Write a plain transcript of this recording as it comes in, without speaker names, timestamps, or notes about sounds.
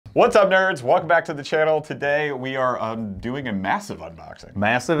What's up, nerds? Welcome back to the channel. Today we are doing a massive unboxing.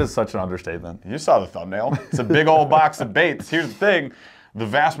 Massive is such an understatement. You saw the thumbnail. It's a big old box of baits. Here's the thing. The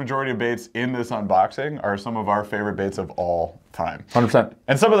vast majority of baits in this unboxing are some of our favorite baits of all time. 100%.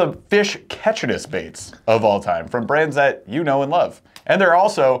 And some of the fish catchiness baits of all time from brands that you know and love. And they're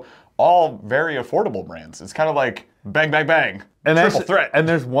also all very affordable brands. It's kind of like bang, bang, bang. And triple threat. And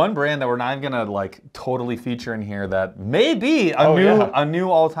there's one brand that we're not even gonna like totally feature in here that may be a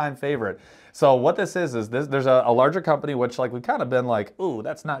new all-time favorite. So what this is there's a larger company which like we've kind of been like, ooh,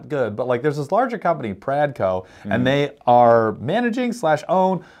 that's not good. But like there's this larger company, Pradco, and they are managing /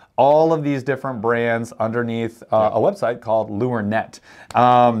 own all of these different brands underneath a website called LureNet.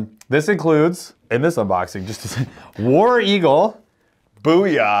 This includes, in this unboxing, just to say, War Eagle,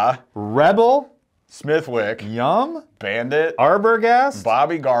 Booyah, Rebel, Smithwick, Yum, Bandit, Arbogast,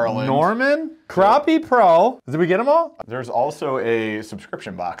 Bobby Garland, Norman, Crappie Pro. Did we get them all? There's also a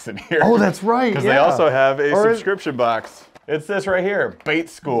subscription box in here. Oh, that's right. Because they also have a subscription box. It's this right here, Bait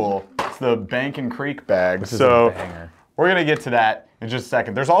School. It's the Bank and Creek bag. Which is a banger. We're gonna get to that in just a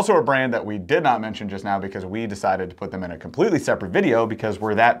second. There's also a brand that we did not mention just now because we decided to put them in a completely separate video because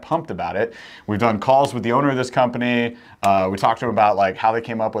we're that pumped about it. We've done calls with the owner of this company. We talked to him about like how they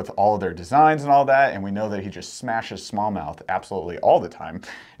came up with all of their designs and all that, and we know that he just smashes smallmouth absolutely all the time.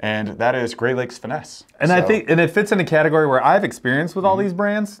 And that is Lakes Finesse. And I think, and it fits in a category where I've experienced with all these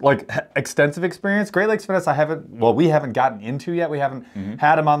brands, like extensive experience. Lakes Finesse we haven't gotten into yet. We haven't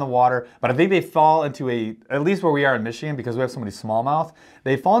had them on the water, but I think they fall into at least where we are in Michigan, because we have so many smallmouth,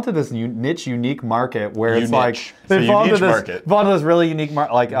 they fall into this niche, unique market where it's like, they fall into this really unique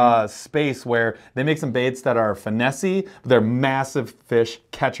space where they make some baits that are finessey, but they're massive fish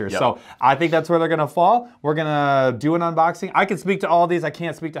catchers. So I think that's where they're gonna fall. We're gonna do an unboxing. I can speak to all these. I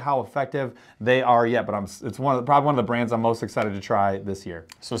can't speak to how effective they are yet, but it's probably one of the brands I'm most excited to try this year.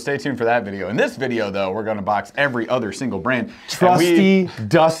 So stay tuned for that video. In this video though, we're gonna box every other single brand. Trusty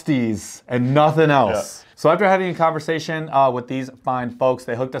Dusties and nothing else. Yeah. So after having a conversation with these fine folks,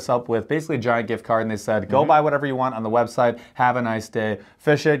 they hooked us up with basically a giant gift card, and they said, go buy whatever you want on the website, have a nice day,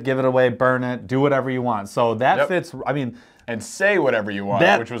 fish it, give it away, burn it, do whatever you want. So that fits, I mean, and say whatever you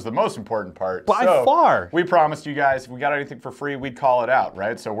want, which was the most important part. By far. We promised you guys, if we got anything for free, we'd call it out,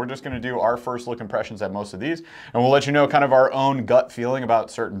 right? So we're just gonna do our first look impressions at most of these, and we'll let you know kind of our own gut feeling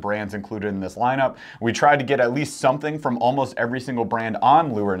about certain brands included in this lineup. We tried to get at least something from almost every single brand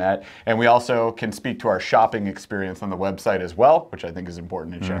on LureNet, and we also can speak to our shopping experience on the website as well, which I think is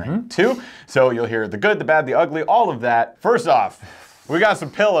important in sharing too. So you'll hear the good, the bad, the ugly, all of that. First off, we got some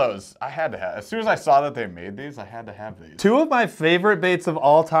pillows. I had to have. As soon as I saw that they made these, I had to have these. Two of my favorite baits of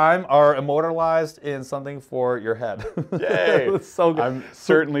all time are immortalized in something for your head. Yay! It's so good. I'm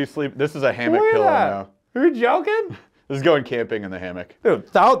certainly sleeping. This is a hammock pillow now. Are you joking? This is going camping in the hammock. Dude,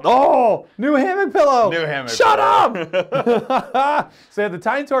 oh, new hammock pillow. New hammock Shut pillow. up! So the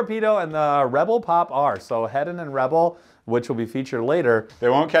Tiny Torpedo and the Rebel Pop R. So Heddon and Rebel, which will be featured later. They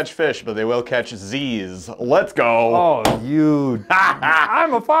won't catch fish, but they will catch Z's. Let's go. Oh, you.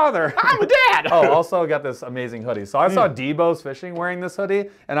 I'm a father. I'm a dad. Oh, also got this amazing hoodie. So I saw Debo's Fishing wearing this hoodie,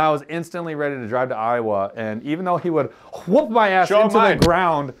 and I was instantly ready to drive to Iowa. And even though he would whoop my ass into the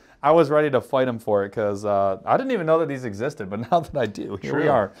ground, I was ready to fight him for it because I didn't even know that these existed, but now that I do, here we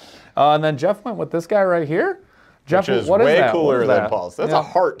are. And then Jeff went with this guy right here. Jeff, which is what is way that? cooler than Paul's. That's a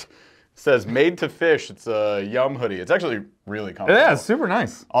heart. It says made to fish. It's a Yum hoodie. It's actually really comfortable. Yeah, it's super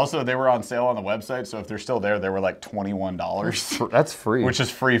nice. Also, they were on sale on the website, so if they're still there, they were like $21. That's free. Which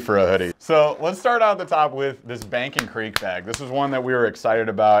is free for a hoodie. So let's start out at the top with this Bank and Creek bag. This is one that we were excited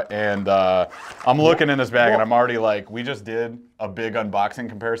about, and I'm looking in this bag, and I'm already like, we just did a big unboxing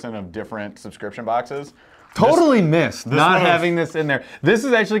comparison of different subscription boxes. Totally missed not having this in there. This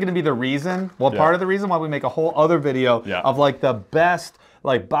is actually going to be the reason, part of the reason why we make a whole other video of like the best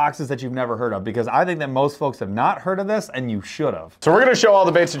like boxes that you've never heard of, because I think that most folks have not heard of this, and you should have. So we're gonna show all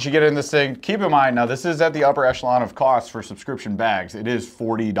the baits that you get in this thing. Keep in mind, now this is at the upper echelon of cost for subscription bags. It is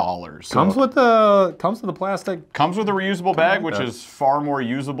 $40. So comes with the plastic. Comes with a reusable bag, which is far more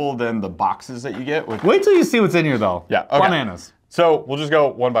usable than the boxes that you get. Wait till you see what's in here though. Yeah, okay. Bananas. So we'll just go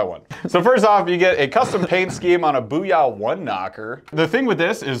one by one. So first off, you get a custom paint scheme on a Booyah one knocker. The thing with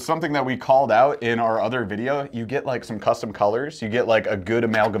this is something that we called out in our other video. You get like some custom colors. You get like a good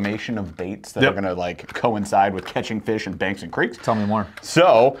amalgamation of baits that are gonna like coincide with catching fish in banks and creeks. Tell me more.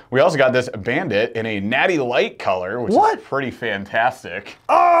 So we also got this Bandit in a natty light color, which is pretty fantastic.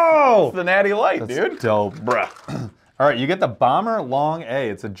 Oh! It's the natty light, dude. Dope. Bruh. All right, you get the Bomber Long A.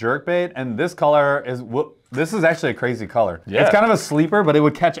 It's a jerkbait, and this color is This is actually a crazy color. Yeah. It's kind of a sleeper, but it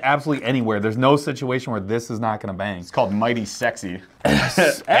would catch absolutely anywhere. There's no situation where this is not going to bang. It's called Mighty Sexy.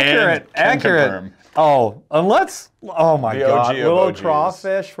 Accurate. Confirm. Oh, oh my The God. OG of Little OGs.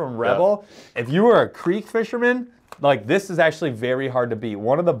 crawfish from Rebel. If you were a creek fisherman, like this is actually very hard to beat.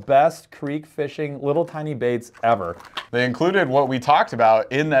 One of the best creek fishing little tiny baits ever. They included what we talked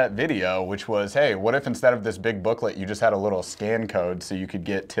about in that video, which was, hey, what if instead of this big booklet, you just had a little scan code so you could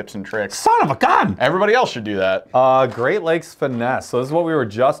get tips and tricks? Son of a gun! Everybody else should do that. Great Lakes Finesse. So this is what we were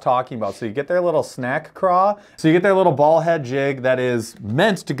just talking about. So you get their little snack craw. So you get their little ball head jig that is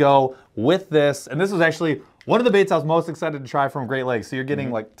meant to go with this. And this was actually one of the baits I was most excited to try from Great Lakes. So you're getting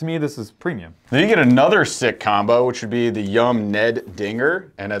like, to me, this is premium. Then you get another sick combo, which would be the Yum Ned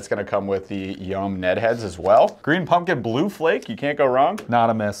Dinger, and that's gonna come with the Yum Ned Heads as well. Green Pumpkin Blue Flake, you can't go wrong. Not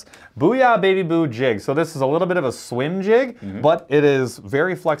a miss. Booyah Baby Boo jig. So this is a little bit of a swim jig, but it is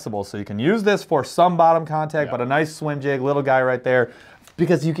very flexible. So you can use this for some bottom contact, but a nice swim jig, little guy right there,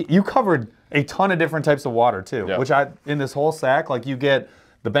 because you covered a ton of different types of water too, which in this whole sack, like you get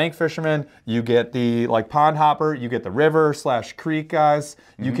the bank fisherman, you get the like pond hopper, you get the river / creek guys.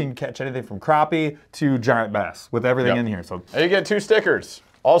 You can catch anything from crappie to giant bass with everything in here. So and you get 2 stickers.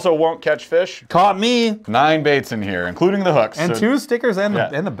 Also won't catch fish. Caught me. 9 baits in here, including the hooks. And 2 stickers and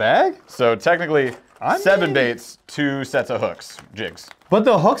the bag? So technically, 7 baits, 2 sets of hooks, jigs. But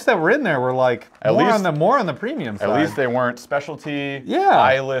the hooks that were in there were like more on the premium side. At least they weren't specialty,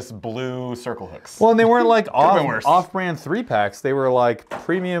 eyeless blue circle hooks. Well, and they weren't like off-brand 3-packs. They were like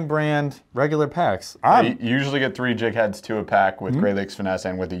premium brand regular packs. You usually get 3 jig heads to a pack with Great Lakes Finesse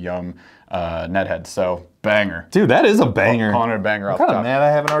and with the Yum net head. So banger. Dude, that is a banger. Calling it a banger off I'm the kind top. of mad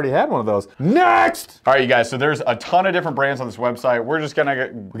I haven't already had one of those. Next! All right, you guys, so there's a ton of different brands on this website. We're just gonna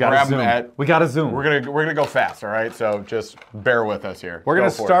grab them at... We gotta zoom. We're gonna go fast, all right? So just bear with us here. We're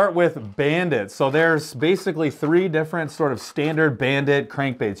gonna start with Bandit. So there's basically 3 different sort of standard Bandit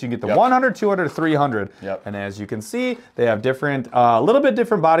crankbaits. You can get the 100, 200, 300. And as you can see, they have different, a little bit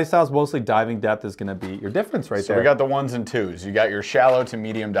different body styles. Mostly diving depth is gonna be your difference right there. So we got the 1s and 2s. You got your shallow to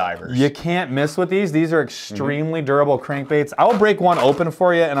medium divers. You can't miss with these. These are extremely durable crankbaits. I'll break one open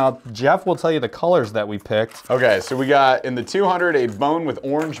for you, and Jeff will tell you the colors that we picked. Okay, so we got in the 200 a bone with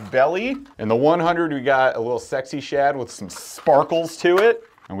orange belly. In the 100 we got a little sexy shad with some sparkles to it.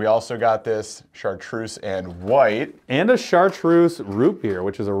 And we also got this chartreuse and white. And a chartreuse root beer,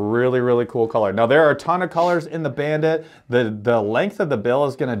 which is a really, really cool color. Now there are a ton of colors in the Bandit. The length of the bill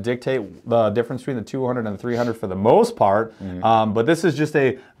is gonna dictate the difference between the 200 and the 300 for the most part. But this is just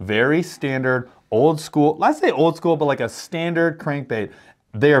a very standard, old school, let's say old school, but like a standard crankbait.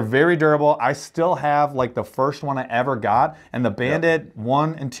 They are very durable. I still have like the first one I ever got, and the Bandit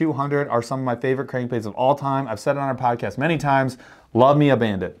 1 and 200 are some of my favorite crankbaits of all time. I've said it on our podcast many times. Love me a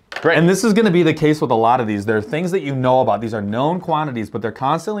Bandit. Great. And this is gonna be the case with a lot of these. There are things that you know about. These are known quantities, but they're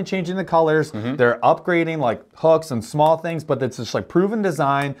constantly changing the colors. They're upgrading like hooks and small things, but it's just like proven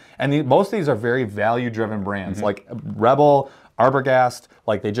design. And most of these are very value-driven brands, like Rebel, Arbogast.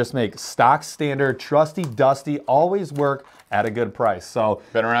 Like they just make stock standard, trusty, dusty, always work at a good price. So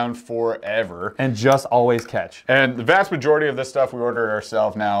been around forever. And just always catch. And the vast majority of this stuff we ordered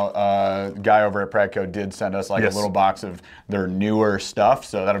ourselves now. Guy over at Pradco did send us like a little box of their newer stuff.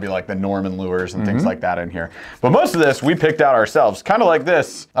 So that'll be like the Norman lures and things like that in here. But most of this we picked out ourselves. Kind of like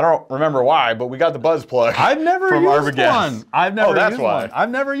this. I don't remember why, but we got the buzz plug. I've never used one. I've never that's used why. one.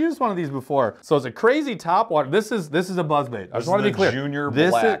 I've never used one of these before. So it's a crazy top water. This is a buzzbait. I just want to be clear. Junior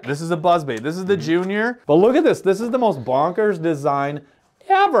this black. This is a buzzbait. This is the junior. But look at this. This is the most bonkers design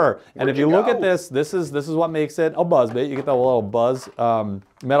ever. And if you look at this, this is what makes it a buzzbait. You get the little buzz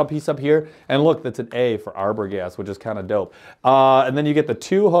metal piece up here, and look, that's an A for Arbogast, which is kind of dope. And then you get the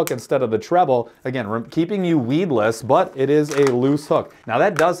 2 hook instead of the treble. Again, keeping you weedless, but it is a loose hook. Now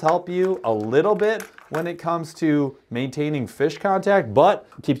that does help you a little bit when it comes to maintaining fish contact, but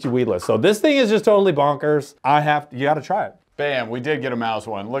keeps you weedless. So this thing is just totally bonkers. You gotta try it. Bam, we did get a mouse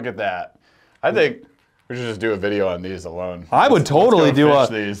one. Look at that. I think we should just do a video on these alone. I would totally do a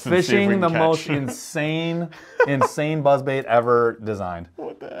fishing the most insane buzzbait ever designed.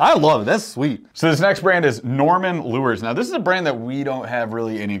 I love it. That's sweet. So this next brand is Norman Lures. Now this is a brand that we don't have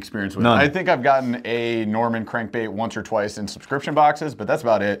really any experience with. None. I think I've gotten a Norman crankbait once or twice in subscription boxes, but that's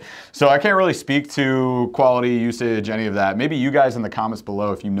about it. So I can't really speak to quality, usage, any of that. Maybe you guys in the comments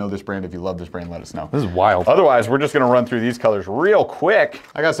below, if you know this brand, if you love this brand, let us know. This is wild. Otherwise, we're just gonna run through these colors real quick.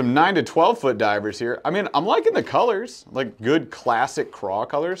 I got some 9 to 12 foot divers here. I mean, I'm liking the colors, like good classic craw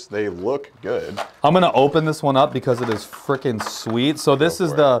colors. They look good. I'm gonna open this one up because it is freaking sweet. So this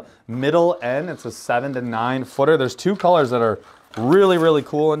is the middle end. It's a 7 to 9 footer. There's 2 colors that are Really, really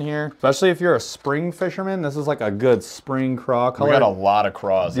cool in here. Especially if you're a spring fisherman. This is like a good spring craw color. We got a lot of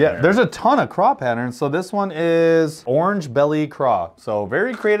craws in here. There's a ton of craw patterns. So this one is orange belly craw. So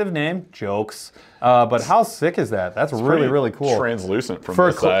very creative name, jokes. But how sick is that? That's really, really cool. Translucent from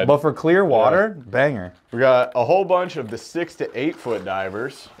this side. But for clear water, banger. We got a whole bunch of the 6 to 8 foot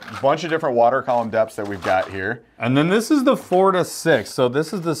divers. A bunch of different water column depths that we've got here. And then this is the 4 to 6. So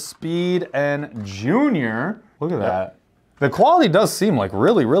this is the Speed and Junior. Look at that. The quality does seem like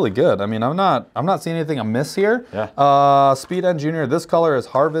really, really good. I mean, I'm not seeing anything amiss here. Yeah. Speed and Junior. This color is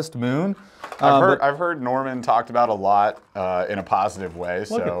Harvest Moon. I've heard Norman talked about a lot in a positive way.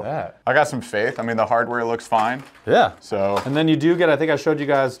 Look at that. I got some faith. I mean, the hardware looks fine. Yeah. So. And then you do get, I think I showed you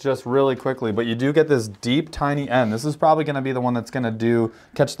guys just really quickly, but you do get this deep, tiny end. This is probably going to be the one that's going to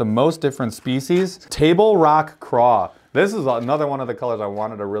catch the most different species. Table Rock Craw. This is another one of the colors I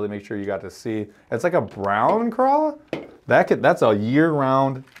wanted to really make sure you got to see. It's like a brown craw. That's a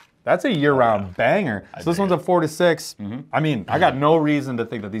year-round. That's a year-round banger. So this one's a 4 to 6. I mean, I got no reason to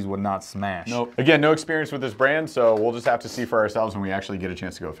think that these would not smash. Nope. Again, no experience with this brand, so we'll just have to see for ourselves when we actually get a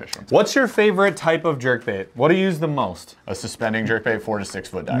chance to go fish them. What's your favorite type of jerkbait? What do you use the most? A suspending jerkbait 4 to 6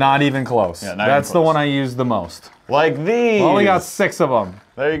 foot diver. Not even close. Yeah, not That's even close. the one I use the most. Like these. I only got 6 of them.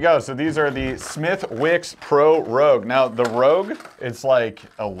 There you go. So these are the Smith Wicks Pro Rogue. Now the Rogue, it's like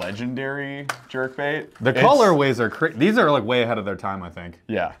a legendary jerkbait. The colorways are crazy. These are like way ahead of their time, I think.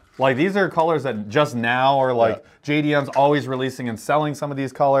 Yeah. Like these are colors that just now are like JDM's always releasing and selling some of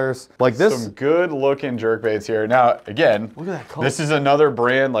these colors. Like this. Some good looking jerkbaits here. Now, again, look at that color. This is another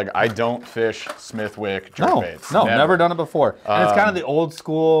brand, like I don't fish Smith Wick jerkbaits. No, never done it before. And it's kind of the old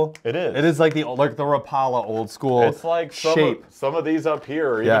school. It is. It is like the Rapala old school. It's like some of these up here,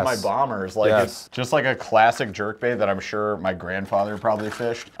 or even my bombers. Like it's just like a classic jerkbait that I'm sure my grandfather probably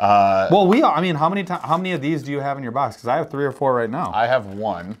fished. Well, I mean, how many of these do you have in your box? Because I have 3 or 4 right now. I have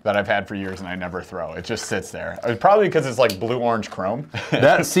one that I've had for years and I never throw. It just sits there. It's probably because it's like blue-orange chrome.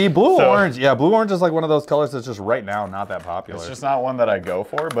 Blue-orange. Yeah, blue-orange is like one of those colors that's just right now not that popular. It's just not one that I go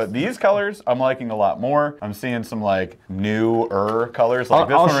for, but these colors I'm liking a lot more. I'm seeing some like newer colors. Like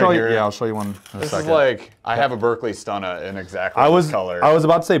this one right here. Yeah, I'll show you one in a second. This is like, I have a Berkeley Stunna in exactly this color. I was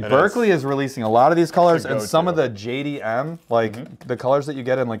about to say, Berkeley is releasing a lot of these colors, and some of the JDM, like the colors that you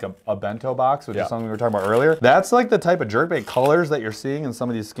get in like a bento box, which is something we were talking about earlier. That's like the type of jerkbait colors that you're seeing in some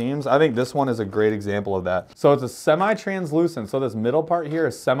of these schemes. I think this one is a great example of that. So it's a semi-translucent. So this middle part here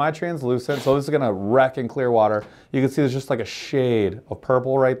is semi-translucent. So this is gonna wreck in clear water. You can see there's just like a shade of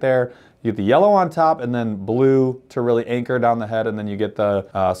purple right there. You get the yellow on top and then blue to really anchor down the head, and then you get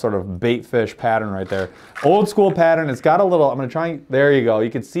the sort of bait fish pattern right there. Old school pattern. It's got a little, I'm gonna try, there you go.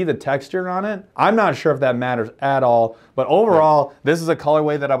 You can see the texture on it. I'm not sure if that matters at all, but overall, this is a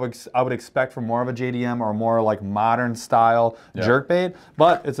colorway that I would expect from more of a JDM or more like modern style jerkbait,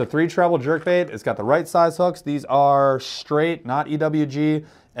 but it's a 3 treble jerkbait. It's got the right size hooks. These are straight, not EWG,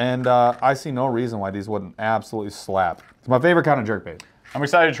 and I see no reason why these wouldn't absolutely slap. It's my favorite kind of jerkbait. I'm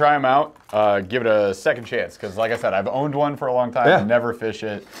excited to try them out, give it a second chance, because like I said, I've owned one for a long time, never fish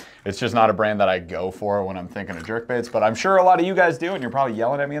it. It's just not a brand that I go for when I'm thinking of jerkbaits, but I'm sure a lot of you guys do, and you're probably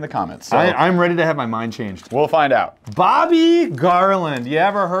yelling at me in the comments. So I'm ready to have my mind changed. We'll find out. Bobby Garland, you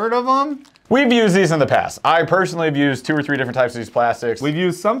ever heard of them? We've used these in the past. I personally have used 2 or 3 different types of these plastics. We've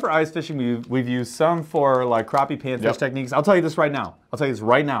used some for ice fishing. We've used some for like crappie panfish techniques. I'll tell you this right now.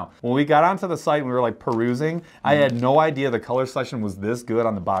 When we got onto the site and we were like perusing, I had no idea the color selection was this good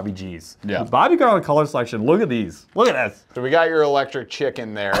on the Bobby G's. Yeah. The Bobby Garland color selection, look at these. Look at this. So we got your electric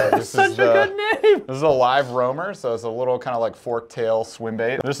chicken there. This Such a good name. This is a live roamer, so it's a little kind of like fork tail swim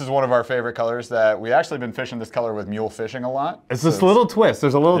bait. This is one of our favorite colors that we actually been fishing this color with mule fishing a lot. It's this little twist.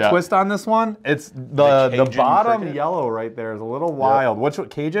 There's a little twist on this one. It's the bottom cricket. Yellow right there is a little wild. What's what,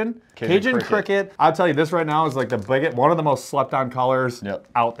 Cajun? Cajun cricket. I'll tell you, this right now is like one of the most slept on colors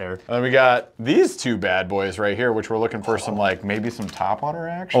out there. And then we got these 2 bad boys right here, which we're looking for some like maybe some topwater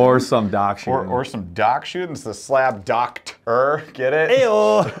action. Or some dock shooting. Or some dock shooting. It's the slab docked get it?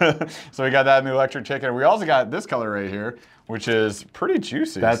 Ayo. So we got that in the electric chicken. We also got this color right here, which is pretty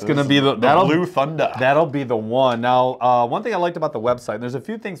juicy. That's gonna be the Blue Thunder. That'll be the one. Now, one thing I liked about the website, and there's a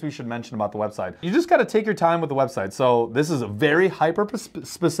few things we should mention about the website. You just gotta take your time with the website. So this is a very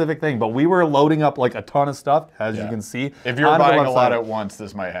hyper-specific thing, but we were loading up like a ton of stuff, as you can see. If you're buying a lot at once,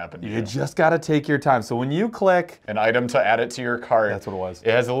 this might happen to you. You just gotta take your time. So when you click an item to add it to your cart, that's what it was.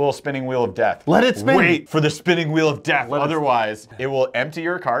 It has a little spinning wheel of death. Let it spin. Wait for the spinning wheel of death. Otherwise, it will empty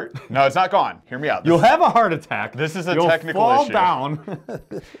your cart. No, it's not gone. Hear me out. You'll have a heart attack. This is a technical fall issue.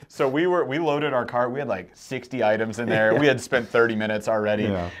 down. So we loaded our cart. We had like 60 items in there. We had spent 30 minutes already.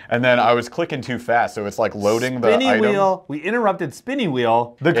 Yeah. And then I was clicking too fast. So it's like loading Spinny the item. wheel. We interrupted spinny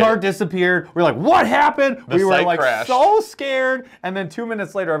wheel. The cart disappeared. We were like, what happened? We were site like crashed. so scared. And then 2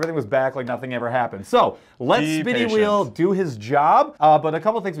 minutes later, everything was back like nothing ever happened. So let Be spinny patient. wheel do his job. But a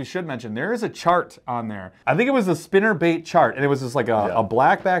couple things we should mention. There is a chart on there. I think it was a spinner bait chart. And it was just like a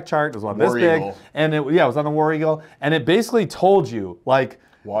black back chart. It was about this big. And it was on the War Eagle. And it basically told you like,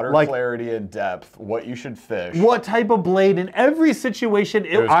 water clarity and depth, what you should fish. What type of blade in every situation.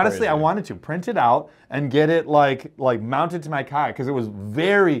 Honestly, crazy. I wanted to print it out and get it like mounted to my kayak because it was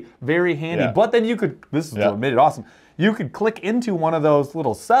very, very handy. Yeah. But then you could, this is what made it awesome. You could click into one of those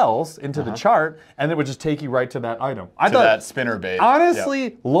little cells into the chart, and it would just take you right to that item. I thought that spinner bait.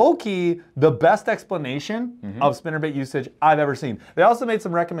 Honestly, low-key, the best explanation of spinnerbait usage I've ever seen. They also made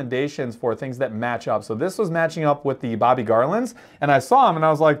some recommendations for things that match up. So this was matching up with the Bobby Garlands, and I saw them, and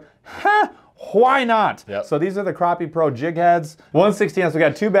I was like, huh, why not? Yep. So these are the Crappie Pro jig heads. 160 ounce. We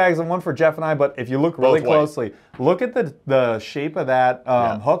got 2 bags and one for Jeff and I, but if you look really closely, look at the shape of that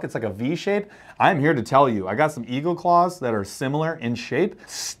hook. It's like a V shape. I'm here to tell you, I got some eagle claws that are similar in shape.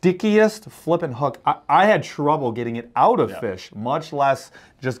 Stickiest flipping hook. I had trouble getting it out of fish, much less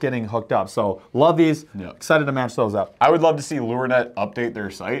just getting hooked up. So love these. Excited to match those up. I would love to see LureNet update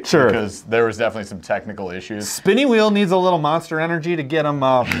their site. Sure. Because there was definitely some technical issues. Spinny wheel needs a little Monster Energy to get them.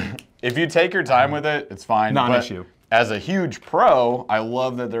 If you take your time with it, it's fine. Not an but issue. As a huge pro, I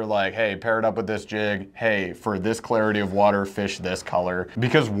love that they're like, hey, pair it up with this jig. Hey, for this clarity of water, fish this color.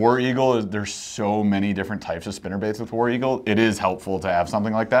 Because War Eagle, there's so many different types of spinnerbaits with War Eagle, it is helpful to have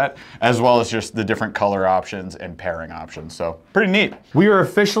something like that, as well as just the different color options and pairing options. So pretty neat. We are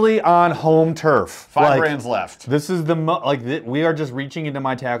officially on home turf. 5 brands left. This is we are just reaching into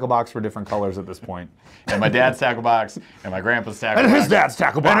my tackle box for different colors at this point. And my dad's tackle box, and my grandpa's tackle box. And his dad's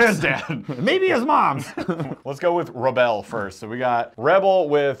tackle box. And his dad. Maybe his mom's. Let's go with Rebel first. So we got Rebel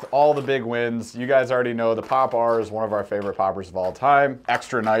with all the big wins. You guys already know the Pop R is one of our favorite poppers of all time.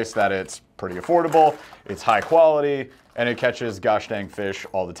 Extra nice that it's pretty affordable, it's high quality, and it catches gosh dang fish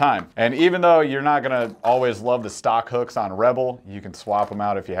all the time. And even though you're not gonna always love the stock hooks on Rebel, you can swap them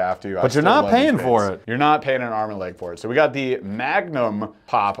out if you have to. But you're not paying for it. You're not paying an arm and a leg for it. So we got the Magnum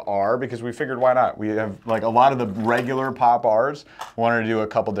Pop R because we figured why not? We have like a lot of the regular Pop Rs. Wanted to do a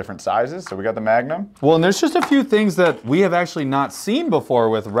couple different sizes, so we got the Magnum. Well, and there's just a few things that we have actually not seen before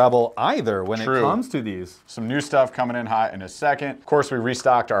with Rebel either when it comes to these. Some new stuff coming in hot in a second. Of course, we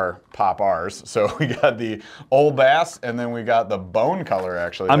restocked our Pop Rs. So we got the Old Bass, and then we got the bone color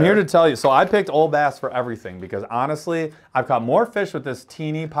actually. I'm here to tell you, so I picked Old Bass for everything because honestly, I've caught more fish with this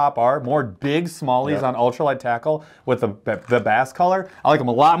teeny Pop R, more big smallies on ultralight tackle with the bass color. I like them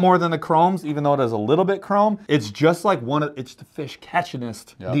a lot more than the chromes, even though it is a little bit chrome. It's just like it's the fish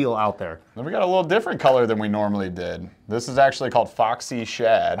catchingest deal out there. Then we got a little different color than we normally did. This is actually called Foxy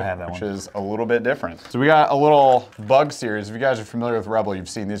Shad, I have that which one. is a little bit different. So we got a little bug series. If you guys are familiar with Rebel, you've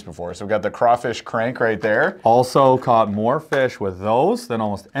seen these before. So we got the crawfish crank right there. Also caught more fish with those than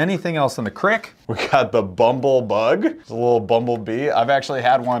almost anything else in the creek. We got the Bumble Bug. It's a little bumblebee. I've actually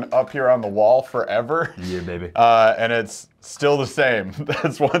had one up here on the wall forever. Yeah, baby. And it's still the same.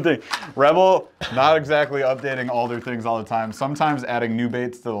 That's one thing. Rebel, not exactly updating all their things all the time. Sometimes adding new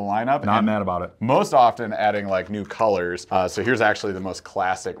baits to the lineup. Not mad about it. Most often adding like new colors. So here's actually the most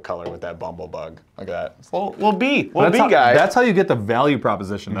classic color with that Bumble Bug. Look at that. It's a little bee guy. That's how you get the value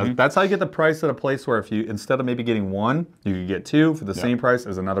proposition. That's how you get the price at a place where if you, instead of maybe getting one, you could get two for the same price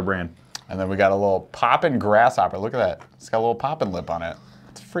as another brand. And then we got a little poppin' grasshopper. Look at that. It's got a little poppin' lip on it.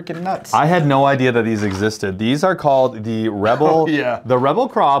 It's freaking nuts. I had no idea that these existed. These are called the Rebel, the Rebel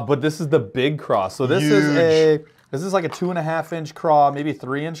craw, but this is the big craw. So this is like a 2.5 inch craw, maybe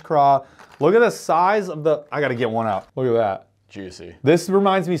 3 inch craw. Look at the size of I gotta get one out. Look at that. Juicy. This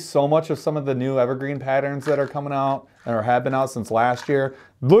reminds me so much of some of the new evergreen patterns that are coming out or have been out since last year.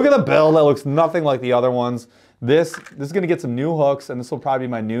 Look at the bill, that looks nothing like the other ones. This is gonna get some new hooks, and this will probably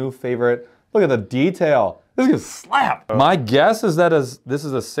be my new favorite. Look at the detail. This is gonna slap. My guess is that this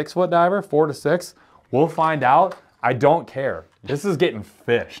is a 6 foot diver, 4 to 6. We'll find out. I don't care. This is getting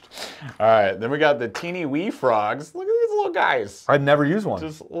fished. All right, then we got the teeny wee frogs. Look at these little guys. I've never used one.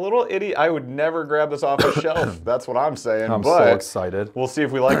 Just a little itty. I would never grab this off a shelf. That's what I'm saying. I'm but so excited. We'll see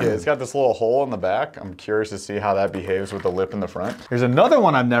if we like it. It's got this little hole in the back. I'm curious to see how that behaves with the lip in the front. Here's another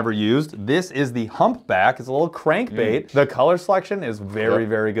one I've never used. This is the humpback. It's a little crankbait. The color selection is very,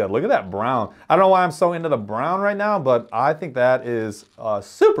 very good. Look at that brown. I don't know why I'm so into the brown right now, but I think that is a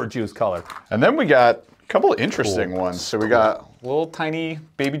super juice color. And then we got Couple of interesting ones. So we got a little tiny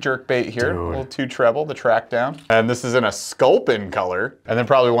baby jerkbait here, a little 2 treble, the track down. And this is in a sculpin color. And then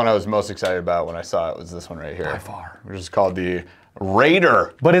probably one I was most excited about when I saw it was this one right here. By far. Which is called the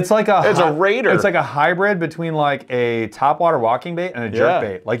Raider. But it's like a Raider. It's like a hybrid between like a topwater walking bait and a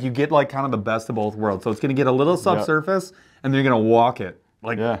jerkbait. Like you get like kind of the best of both worlds. So it's gonna get a little subsurface and then you're gonna walk it.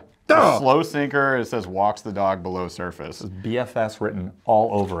 Like slow sinker, it says walks the dog below surface. BFS written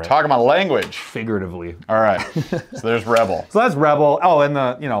all over it. Talking about language. Figuratively. All right, so there's Rebel. So that's Rebel. Oh, and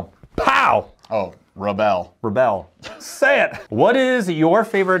the, you know, pow! Oh, Rebel. Rebel. Say it. What is your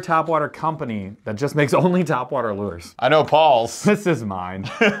favorite topwater company that just makes only topwater lures? I know Paul's. This is mine,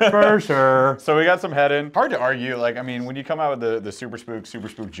 for sure. So we got some Heddon. Hard to argue. Like, I mean, when you come out with the Super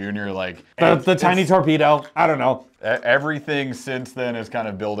Spook Junior, like the tiny torpedo. I don't know. Everything since then is kind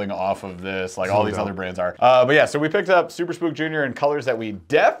of building off of this, like all these other brands are. But yeah, so we picked up Super Spook Junior in colors that we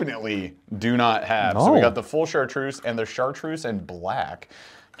definitely do not have. So we got the full chartreuse and the chartreuse in black,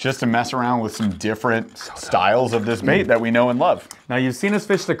 just to mess around with some different styles of this bait that we know and love. Now you've seen us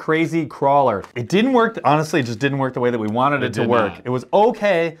fish the crazy crawler. It didn't work, honestly, it just didn't work the way that we wanted it to work. It was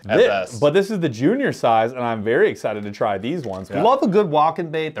okay, but this is the junior size and I'm very excited to try these ones. We love a good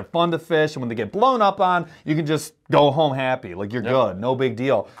walking bait, they're fun to fish, and when they get blown up on, you can just go home happy, like you're good, no big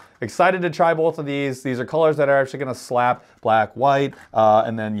deal. Excited to try both of these. These are colors that are actually gonna slap black, white,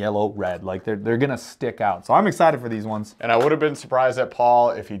 and then yellow, red. Like they're gonna stick out. So I'm excited for these ones. And I would have been surprised at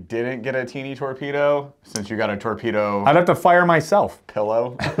Paul if he didn't get a teeny torpedo, since you got a torpedo. I'd have to fire myself.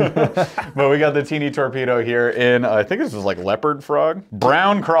 Pillow. But we got the teeny torpedo here in, I think this is like leopard frog.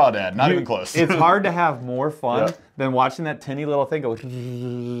 Brown crawdad, not even close. It's hard to have more fun than watching that teeny little thing go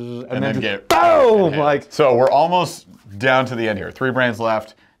and then get boom! Like, so we're almost down to the end here. 3 brands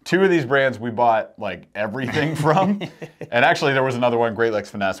left. 2 of these brands we bought like everything from. And actually there was another one, Great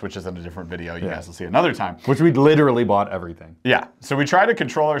Lakes Finesse, which is in a different video. You guys will see another time. Which we literally bought everything. Yeah, so we tried to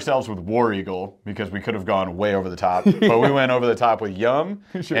control ourselves with War Eagle because we could have gone way over the top, but we went over the top with Yum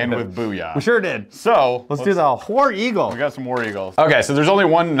and with Booyah. We sure did. So let's do the War Eagle. We got some War Eagles. Okay, so there's only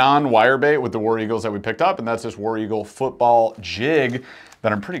one non-wire bait with the War Eagles that we picked up, and that's this War Eagle football jig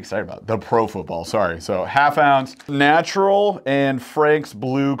that I'm pretty excited about. The Pro Football, sorry. So 1/2 ounce, natural, and Frank's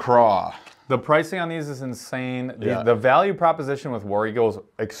Blue Craw. The pricing on these is insane. The value proposition with War Eagle is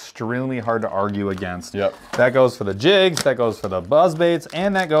extremely hard to argue against. That goes for the jigs, that goes for the buzz baits,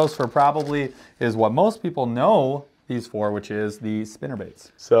 and that goes for probably is what most people know these for, which is the spinner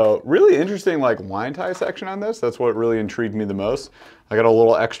baits. So really interesting like line tie section on this. That's what really intrigued me the most. I got a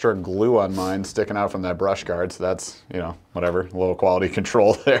little extra glue on mine sticking out from that brush guard, so that's, you know, whatever, a little quality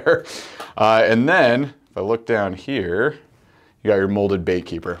control there. And then if I look down here, you got your molded bait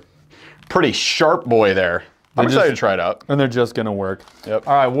keeper. Pretty sharp boy there. I'm excited to try it out. And they're just gonna work. Yep.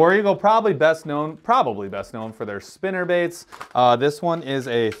 All right, War Eagle, probably best known for their spinner baits. This one is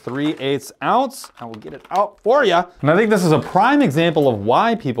a 3/8 ounce. I will get it out for you. And I think this is a prime example of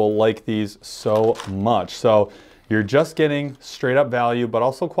why people like these so much. So you're just getting straight up value, but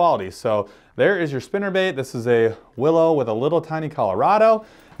also quality. So there is your spinner bait. This is a willow with a little tiny Colorado.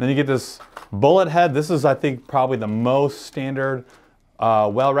 And then you get this bullet head. This is, I think, probably the most standard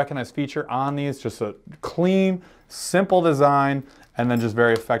well-recognized feature on these. Just a clean, simple design, and then just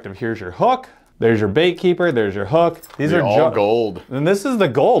very effective. Here's your hook. There's your bait keeper. There's your hook. These are all gold. And this is the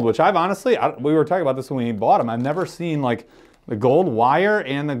gold, which I've honestly, we were talking about this when we bought them. I've never seen like the gold wire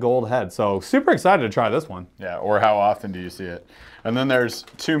and the gold head. So super excited to try this one. Yeah, or how often do you see it? And then there's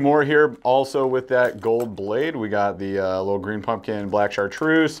 2 more here, also with that gold blade. We got the little green pumpkin, black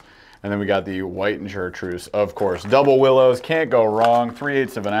chartreuse. And then we got the white and chartreuse, of course. Double willows, can't go wrong,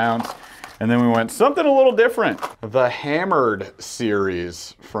 3/8 of an ounce. And then we went something a little different. The Hammered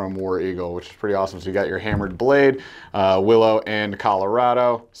series from War Eagle, which is pretty awesome. So you got your hammered blade, willow and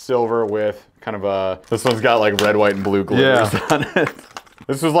Colorado, silver with kind of a, this one's got like red, white, and blue glitters on it.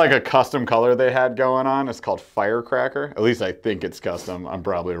 This was like a custom color they had going on. It's called Firecracker. At least I think it's custom. I'm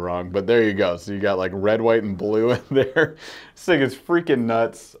probably wrong, but there you go. So you got like red, white, and blue in there. This thing is freaking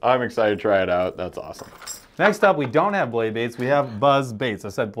nuts. I'm excited to try it out. That's awesome. Next up, we don't have blade baits, we have buzz baits. I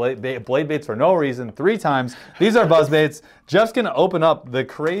said blade baits for no reason 3 times. These are buzz baits. Jeff's gonna open up the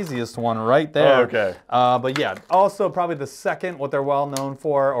craziest one right there. Oh, okay. But yeah, also probably the second, what they're well known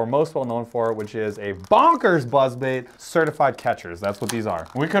for, or most well known for, which is a bonkers buzz bait, certified catchers. That's what these are.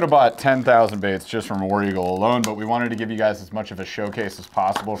 We could have bought 10,000 baits just from War Eagle alone, but we wanted to give you guys as much of a showcase as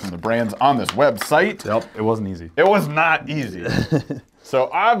possible from the brands on this website. Yep, it wasn't easy. It was not easy. So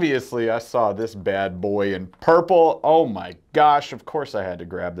obviously I saw this bad boy in purple. Oh my gosh, of course I had to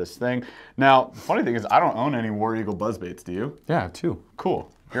grab this thing. Now, the funny thing is I don't own any War Eagle buzz baits, do you? Yeah, 2. Cool.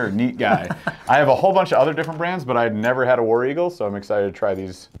 You're a neat guy. I have a whole bunch of other different brands, but I'd never had a War Eagle, so I'm excited to try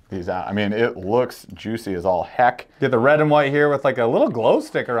these out. I mean, it looks juicy as all heck. Get the red and white here with like a little glow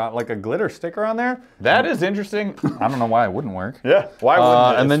sticker on, like a glitter sticker on there. That is interesting. I don't know why it wouldn't work. Yeah, why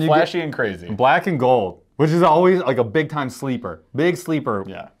wouldn't it? And then it's you flashy and crazy. Black and gold, which is always like a big time sleeper. Big sleeper.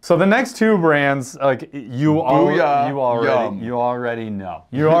 Yeah. So the next two brands, like you already know.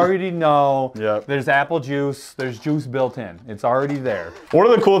 You already know. Yep. There's apple juice. There's juice built in. It's already there. One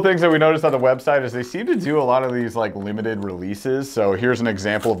of the cool things that we noticed on the website is they seem to do a lot of these like limited releases. So here's an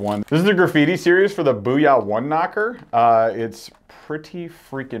example of one. This is the graffiti series for the Booyah One Knocker. It's pretty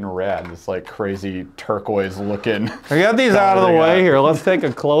freaking rad. This like crazy turquoise looking. I got these out of the way here. Let's take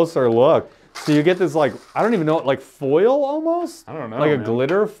a closer look. So you get this like, I don't even know, like foil almost? I don't know, like man. a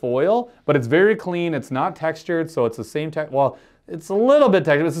glitter foil, but it's very clean. It's not textured, so it's the same well, it's a little bit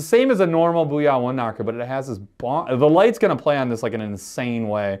textured. It's the same as a normal Booyah One Knocker, but it has this the light's gonna play on this like in an insane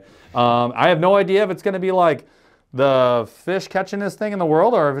way. I have no idea if it's gonna be like the fish catching this thing in the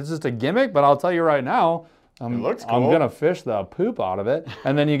world or if it's just a gimmick, but I'll tell you right now, it looks cool. I'm gonna fish the poop out of it.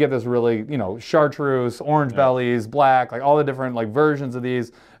 And then you get this really, you know, chartreuse, orange bellies, black, like all the different like versions of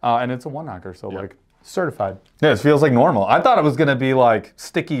these. And it's a one knocker, so like certified. Yeah, it feels like normal. I thought it was gonna be like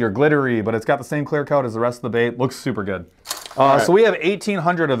sticky or glittery, but it's got the same clear coat as the rest of the bait. Looks super good. So we have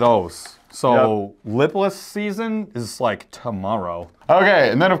 1,800 of those. So lipless season is like tomorrow.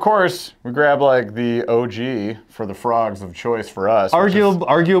 Okay, and then of course, we grab like the OG for the frogs of choice for us.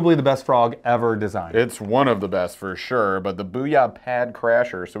 Arguably the best frog ever designed. It's one of the best for sure, but the Booyah Pad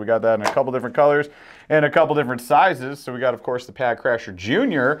Crasher. So we got that in a couple different colors and a couple different sizes. So we got, of course, the Pad Crasher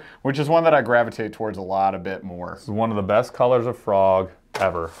Junior, which is one that I gravitate towards a bit more. This is one of the best colors of frog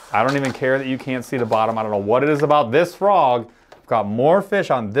ever. I don't even care that you can't see the bottom. I don't know what it is about this frog. Got more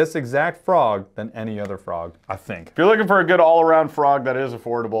fish on this exact frog than any other frog, I think. If you're looking for a good all-around frog that is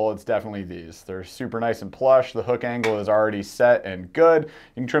affordable, it's definitely these. They're super nice and plush. The hook angle is already set and good. You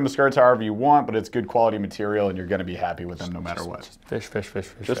can trim the skirts however you want, but it's good quality material and you're gonna be happy with them no matter what. Just fish, fish, fish,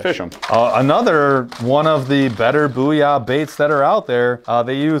 fish. Just fish them. Another one of the better Booyah baits that are out there,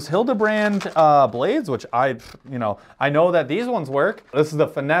 they use Hildebrand blades, which I know that these ones work. This is the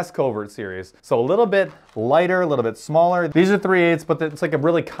Finesse Covert series. So a little bit lighter, a little bit smaller. These are 3/8, but it's like a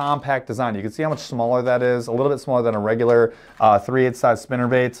really compact design. You can see how much smaller that is, a little bit smaller than a regular 3/8 size spinner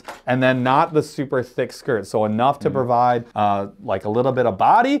baits, and then not the super thick skirt. So enough to provide like a little bit of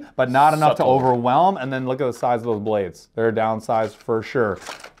body, but not enough to overwhelm. And then look at the size of those blades. They're downsized for sure.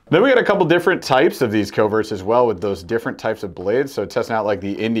 Then we got a couple different types of these coverts as well with those different types of blades. So testing out like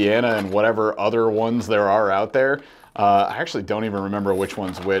the Indiana and whatever other ones there are out there. I actually don't even remember which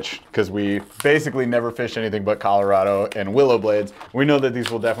one's which because we basically never fished anything but Colorado and willow blades. We know that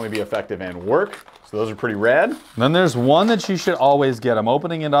these will definitely be effective and work. So those are pretty rad. Then there's one that you should always get. I'm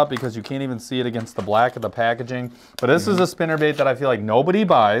opening it up because you can't even see it against the black of the packaging. But this is a spinnerbait that I feel like nobody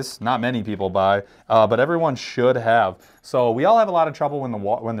buys, not many people buy, but everyone should have. So we all have a lot of trouble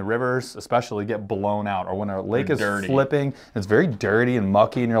when the rivers especially get blown out or when a lake is flipping. It's very dirty and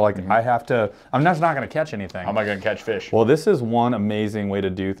mucky and you're like, I'm just not gonna catch anything. How am I gonna catch fish? Well, this is one amazing way to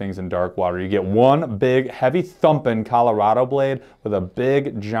do things in dark water. You get one big, heavy thumping Colorado blade with a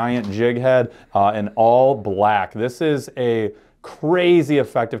big, giant jig head in all black. This is a crazy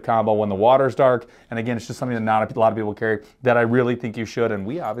effective combo when the water's dark. And again, it's just something that not a lot of people carry that I really think you should. And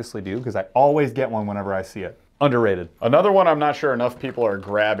we obviously do because I always get one whenever I see it. Underrated. Another one I'm not sure enough people are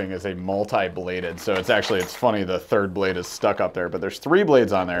grabbing is a multi-bladed. So it's funny, the third blade is stuck up there, but there's 3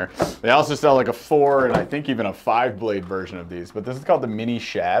 blades on there. They also sell like a 4 and I think even a 5 blade version of these, but this is called the Mini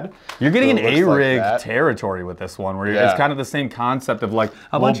Shad. You're getting an A-rig territory with this one, where it's kind of the same concept of like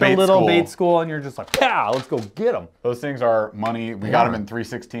a bunch of little bait school and you're just like, yeah, let's go get them. Those things are money. We got them in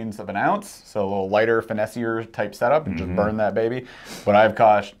 3/16 of an ounce, so a little lighter, finessier type setup and just burn that baby. But I've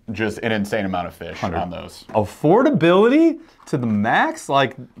caught just an insane amount of fish on those. Affordability to the max,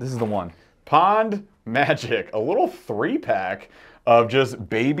 like this is the one. Pond Magic, a little 3-pack of just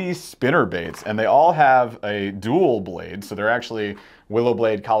baby spinner baits, and they all have a dual blade, so they're actually willow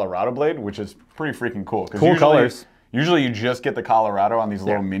blade, Colorado blade, which is pretty freaking cool. Cool colors. Usually you just get the Colorado on these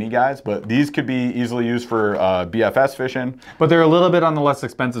little mini guys, but these could be easily used for BFS fishing. But they're a little bit on the less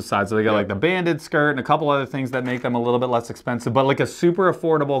expensive side. So they got like the banded skirt and a couple other things that make them a little bit less expensive, but like a super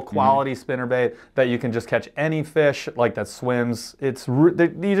affordable quality spinnerbait that you can just catch any fish like that swims.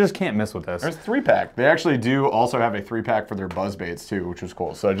 You just can't miss with this. There's 3-pack. They actually do also have a 3-pack for their buzz baits too, which was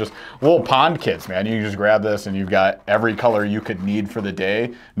cool. So just little pond kits, man. You can just grab this and you've got every color you could need for the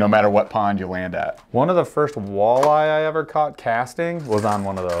day, no matter what pond you land at. One of the first walleye I ever caught casting was on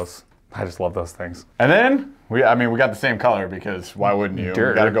one of those. I just love those things. And then, we got the same color because why wouldn't you?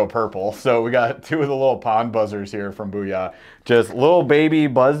 Dirt. We got to go purple. So we got two of the little pond buzzers here from Booyah. Just little baby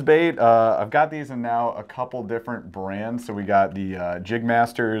buzz bait. I've got these in now a couple different brands. So we got the Jig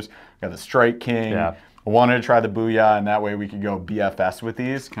Masters, we got the Strike King. Yeah. I wanted to try the Booyah, and that way we could go BFS with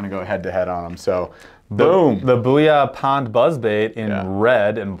these, kind of go head to head on them. So, boom. The Booyah pond buzzbait in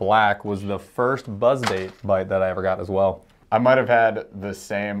red and black was the first buzzbait bite that I ever got as well. I might have had the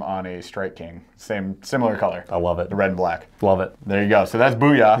same on a Strike King. Similar color. I love it. The red and black. Love it. There you go. So that's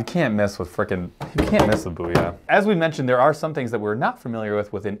Booyah. You can't miss with you can't miss with Booyah. As we mentioned, there are some things that we're not familiar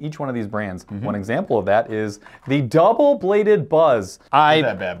with within each one of these brands. One example of that is the double-bladed buzz. Get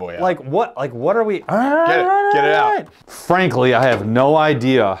that bad boy out. Like what are we? Get it out. Frankly, I have no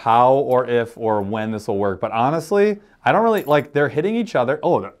idea how or if or when this will work, but honestly, I don't really, they're hitting each other.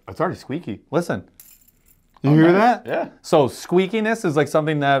 Oh, it's already squeaky. Listen. You hear that? Yeah. So squeakiness is like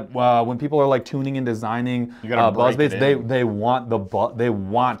something that when people are like tuning and designing buzz baits, they want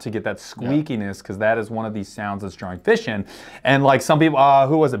to get that squeakiness because that is one of these sounds that's drawing fish in. And like some people,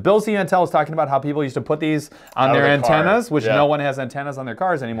 who was it? Bill Ciantel was talking about how people used to put these on their antennas, which no one has antennas on their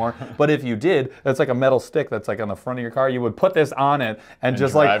cars anymore. But if you did, it's like a metal stick that's like on the front of your car. You would put this on it and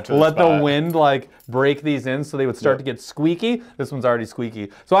just like let the wind like break these in so they would start to get squeaky. This one's already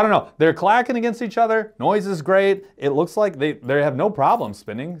squeaky. So I don't know. They're clacking against each other. Noise is great. It looks like they have no problem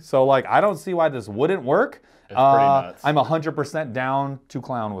spinning. So like I don't see why this wouldn't work. It's pretty nuts. I'm 100% down to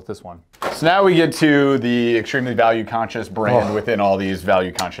clown with this one. So now we get to the extremely value conscious brand within all these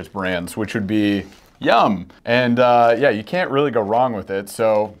value conscious brands, which would be Yum. And yeah, you can't really go wrong with it.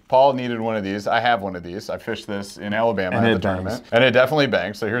 So Paul needed one of these. I have one of these. I fished this in Alabama at the tournament. And it definitely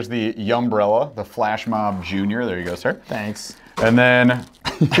bangs. So here's the Yumbrella, the Flash Mob Junior. There you go, sir. Thanks. And then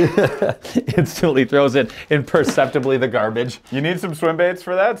instantly throws it imperceptibly the garbage. You need some swim baits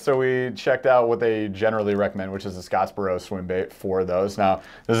for that, so we checked out what they generally recommend, which is the Scottsboro swim bait for those. Now,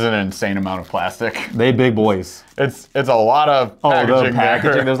 this is an insane amount of plastic. They big boys. It's a lot of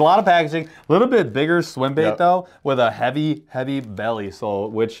packaging. There's a lot of packaging. A little bit bigger swim bait though, with a heavy belly. So,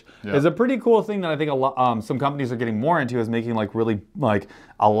 which is a pretty cool thing that I think a lot, some companies are getting more into, is making like really like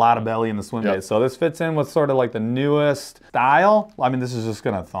a lot of belly in the swim bait. So this fits in with sort of like the newest style. I mean, this is just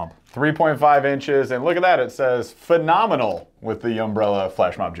gonna thump. 3.5 inches, and look at that, it says phenomenal with the Umbrella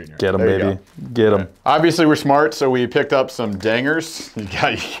Flash Mob Junior. Get them, baby. Get them. Obviously, we're smart, so we picked up some dangers. You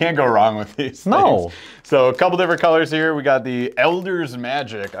can't go wrong with these things. So a couple different colors here. We got the Elder's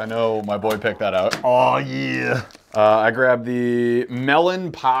Magic. I know my boy picked that out. Oh, yeah. I grabbed the Melon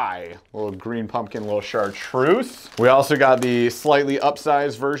Pie, little green pumpkin, little chartreuse. We also got the slightly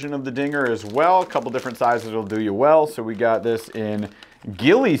upsized version of the dinger as well. A couple different sizes will do you well. So we got this in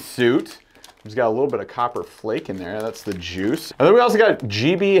Ghillie Suit. It's got a little bit of copper flake in there. That's the juice. And then we also got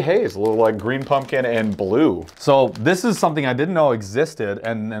GB Haze, a little like green pumpkin and blue. So this is something I didn't know existed,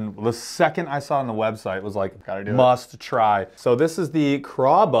 and then the second I saw it on the website was like, must try. So this is the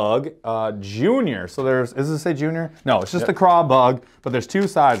Crawbug Junior. So there's, does it say Junior? No, it's just the Crawbug, but there's two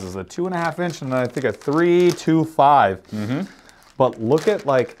sizes, a 2.5 inch and then I think a 3.25. But look at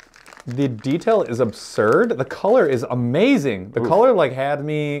like, the detail is absurd. The color is amazing. The color like had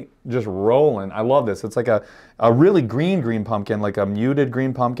me just rolling. I love this. It's like a really green pumpkin, like a muted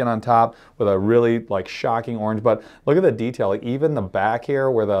green pumpkin on top with a really like shocking orange. But look at the detail. Like even the back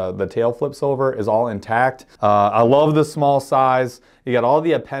here where the tail flips over is all intact. I love the small size. You got all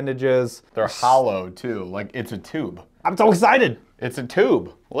the appendages. They're hollow too, like it's a tube. I'm so excited. It's a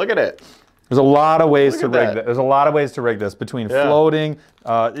tube. Look at it. There's a lot of ways to rig this. There's a lot of ways to rig this between floating,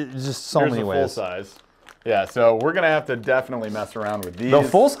 just so many ways. Full size. Yeah, so we're gonna have to definitely mess around with these. The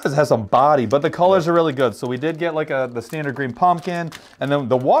full size has some body, but the colors are really good. So we did get like the standard green pumpkin, and then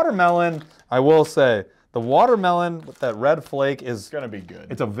the watermelon. I will say the watermelon with that red flake is gonna be good.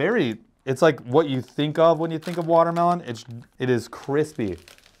 It's like what you think of when you think of watermelon. It is crispy.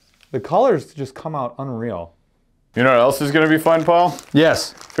 The colors just come out unreal. You know what else is going to be fun, Paul?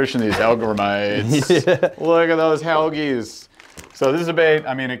 Yes. Fishing these Helgormites. Look at those Helgies. So this is a bait,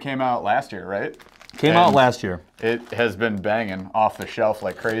 I mean, it came out last year, right? Came out last year. It has been banging off the shelf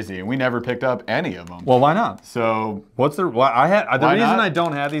like crazy, and we never picked up any of them. Well, why not? So what's the reason I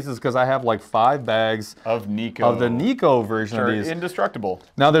don't have these is because I have like 5 bags of Nico, of the Nico version of these. Indestructible.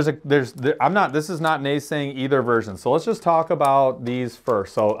 Now this is not naysaying either version. So let's just talk about these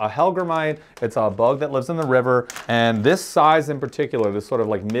first. So a Helgormite, it's a bug that lives in the river, and this size in particular, this sort of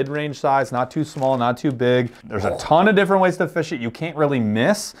like mid-range size, not too small, not too big. There's a ton of different ways to fish it. You can't really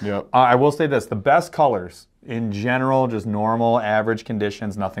miss. Yep. I will say this: the best colors in general, just normal, average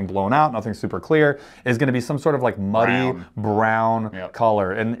conditions, nothing blown out, nothing super clear, is going to be some sort of like muddy brown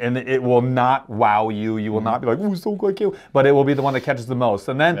color. And it will not wow you. You will not be like, ooh, so cute. But it will be the one that catches the most.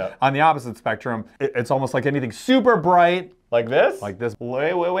 And then on the opposite spectrum, it's almost like anything super bright. Like this? Like this.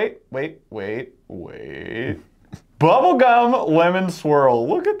 Wait. Bubblegum lemon swirl.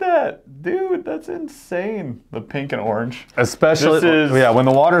 Look at that. Dude, that's insane. The pink and orange. Especially, when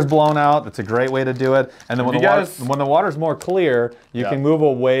the water's blown out, that's a great way to do it. And then when the water's more clear, you can move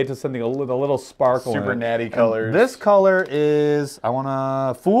away to something a little sparkle. Super natty colors. This color is,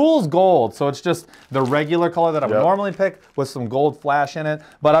 Fool's Gold. So it's just the regular color that I would normally pick with some gold flash in it.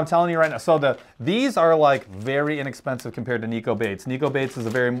 But I'm telling you right now, so these are like very inexpensive compared to Nico Baits. Nico Baits is a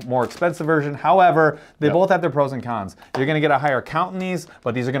very more expensive version. However, they both have their pros and cons. You're going to get a higher count in these,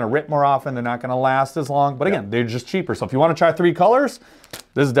 but these are going to rip more often. They're not going to last as long. But again, they're just cheaper. So if you want to try 3 colors,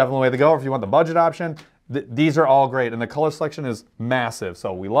 this is definitely the way to go. If you want the budget option, these are all great, and the color selection is massive,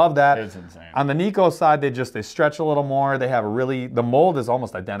 so we love that. It's insane. On the Nico side, they stretch a little more. They have the mold is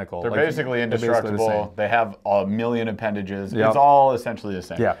almost identical. They're basically indestructible. They have a million appendages. It's all essentially the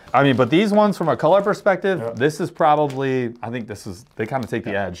same. Yeah, I mean, but these ones from a color perspective, this is probably, I think they kind of take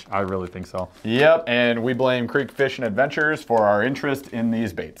the edge. I really think so. Yep, and we blame Creek Fishing Adventures for our interest in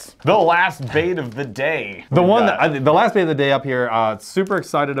these baits. The last bait of the day. The last bait of the day up here, super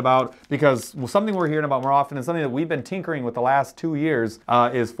excited about, because something we're hearing about more often, and something that we've been tinkering with the last 2 years,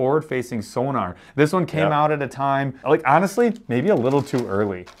 is forward-facing sonar. This one came out at a time, like honestly, maybe a little too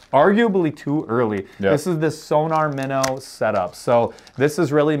early. Arguably too early. This is this sonar minnow setup. So this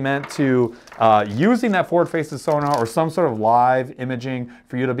is really meant to, using that forward-facing sonar or some sort of live imaging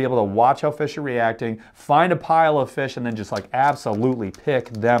for you to be able to watch how fish are reacting, find a pile of fish, and then just like absolutely pick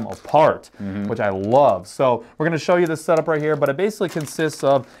them apart, which I love. So we're gonna show you this setup right here, but it basically consists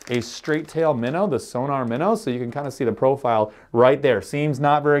of a straight tail minnow, the sonar minnow, so you can kind of see the profile right there. Seems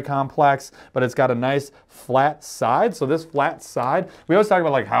not very complex, but it's got a nice flat side. So this flat side, we always talk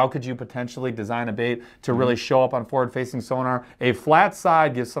about like how could you potentially design a bait to really show up on forward-facing sonar. A flat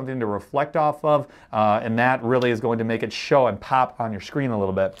side gives something to reflect off of, and that really is going to make it show and pop on your screen a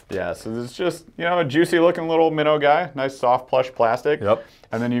little bit. Yeah, so this is just, a juicy looking little minnow guy, nice soft plush plastic. Yep.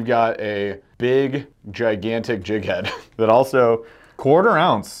 And then you've got a big, gigantic jig head that also 1/4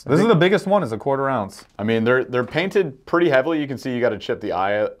 ounce. This is the biggest one, is a 1/4 ounce. I mean, they're painted pretty heavily. You can see you got to chip the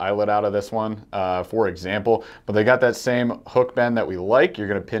eyelet out of this one, for example. But they got that same hook bend that we like. You're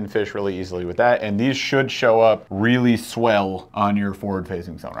going to pin fish really easily with that. And these should show up really swell on your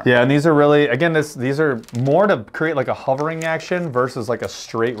forward-facing sonar. Yeah, and these are really, again, these are more to create like a hovering action versus like a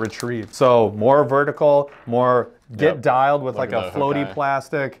straight retrieve. So more vertical, more get dialed with like a floaty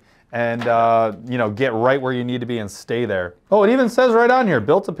plastic. And, get right where you need to be and stay there. Oh, it even says right on here,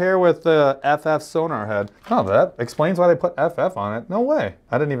 built to pair with the FF sonar head. Oh, that explains why they put FF on it. No way.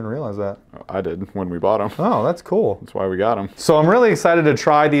 I didn't even realize that. I did when we bought them. Oh, that's cool. That's why we got them. So I'm really excited to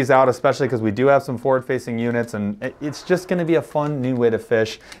try these out, especially because we do have some forward-facing units, and it's just going to be a fun new way to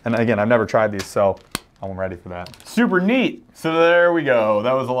fish. And again, I've never tried these, so I'm ready for that. Super neat. So there we go.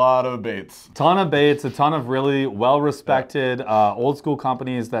 That was a lot of baits. Ton of baits, a ton of really well-respected old school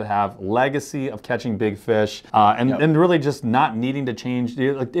companies that have legacy of catching big fish, and really just not needing to change.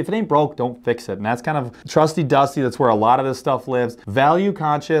 Like, if it ain't broke, don't fix it. And that's kind of trusty dusty. That's where a lot of this stuff lives. Value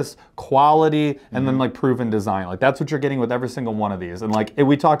conscious, quality, and then like proven design. Like that's what you're getting with every single one of these. And like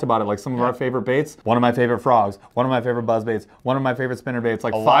we talked about it, like some of our favorite baits, one of my favorite frogs, one of my favorite buzz baits, one of my favorite spinner baits,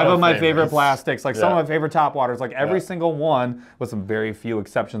 like 5 of my favorite plastics, like some of my favorite top waters, like every single one, with some very few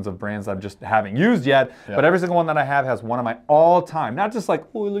exceptions of brands I just haven't used yet, but every single one that I have has one of my all-time, not just like,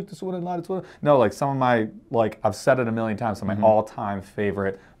 oh, I like this one and not this one. No, like some of my, like I've said it a million times, some of my all-time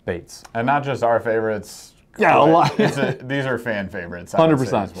favorite baits. And not just our favorites. Yeah, a lot. These are fan favorites,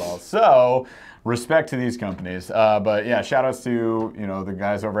 100% as well. So, respect to these companies. But yeah, shout outs to the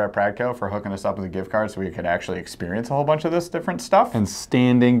guys over at Pradco for hooking us up with a gift card so we could actually experience a whole bunch of this different stuff. And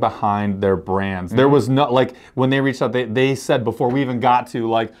standing behind their brands. There was no, like when they reached out, they said before we even got to,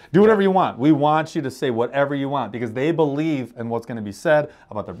 like, do whatever you want. We want you to say whatever you want, because they believe in what's going to be said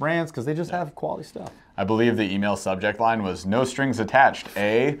about their brands, because they just have quality stuff. I believe the email subject line was "no strings attached,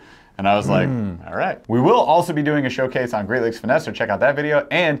 eh?" And I was like, all right. We will also be doing a showcase on Great Lakes Finesse, so check out that video.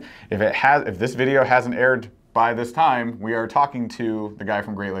 And if this video hasn't aired by this time, we are talking to the guy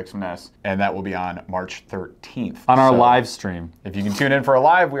from Great Lakes Finesse, and that will be on March 13th. On our live stream. If you can tune in for a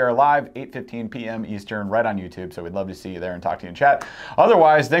live, we are live 8:15 p.m. Eastern right on YouTube, so we'd love to see you there and talk to you in chat.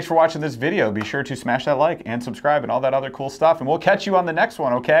 Otherwise, thanks for watching this video. Be sure to smash that like and subscribe and all that other cool stuff, and we'll catch you on the next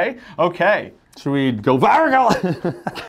one, okay? Okay. Should we go viral?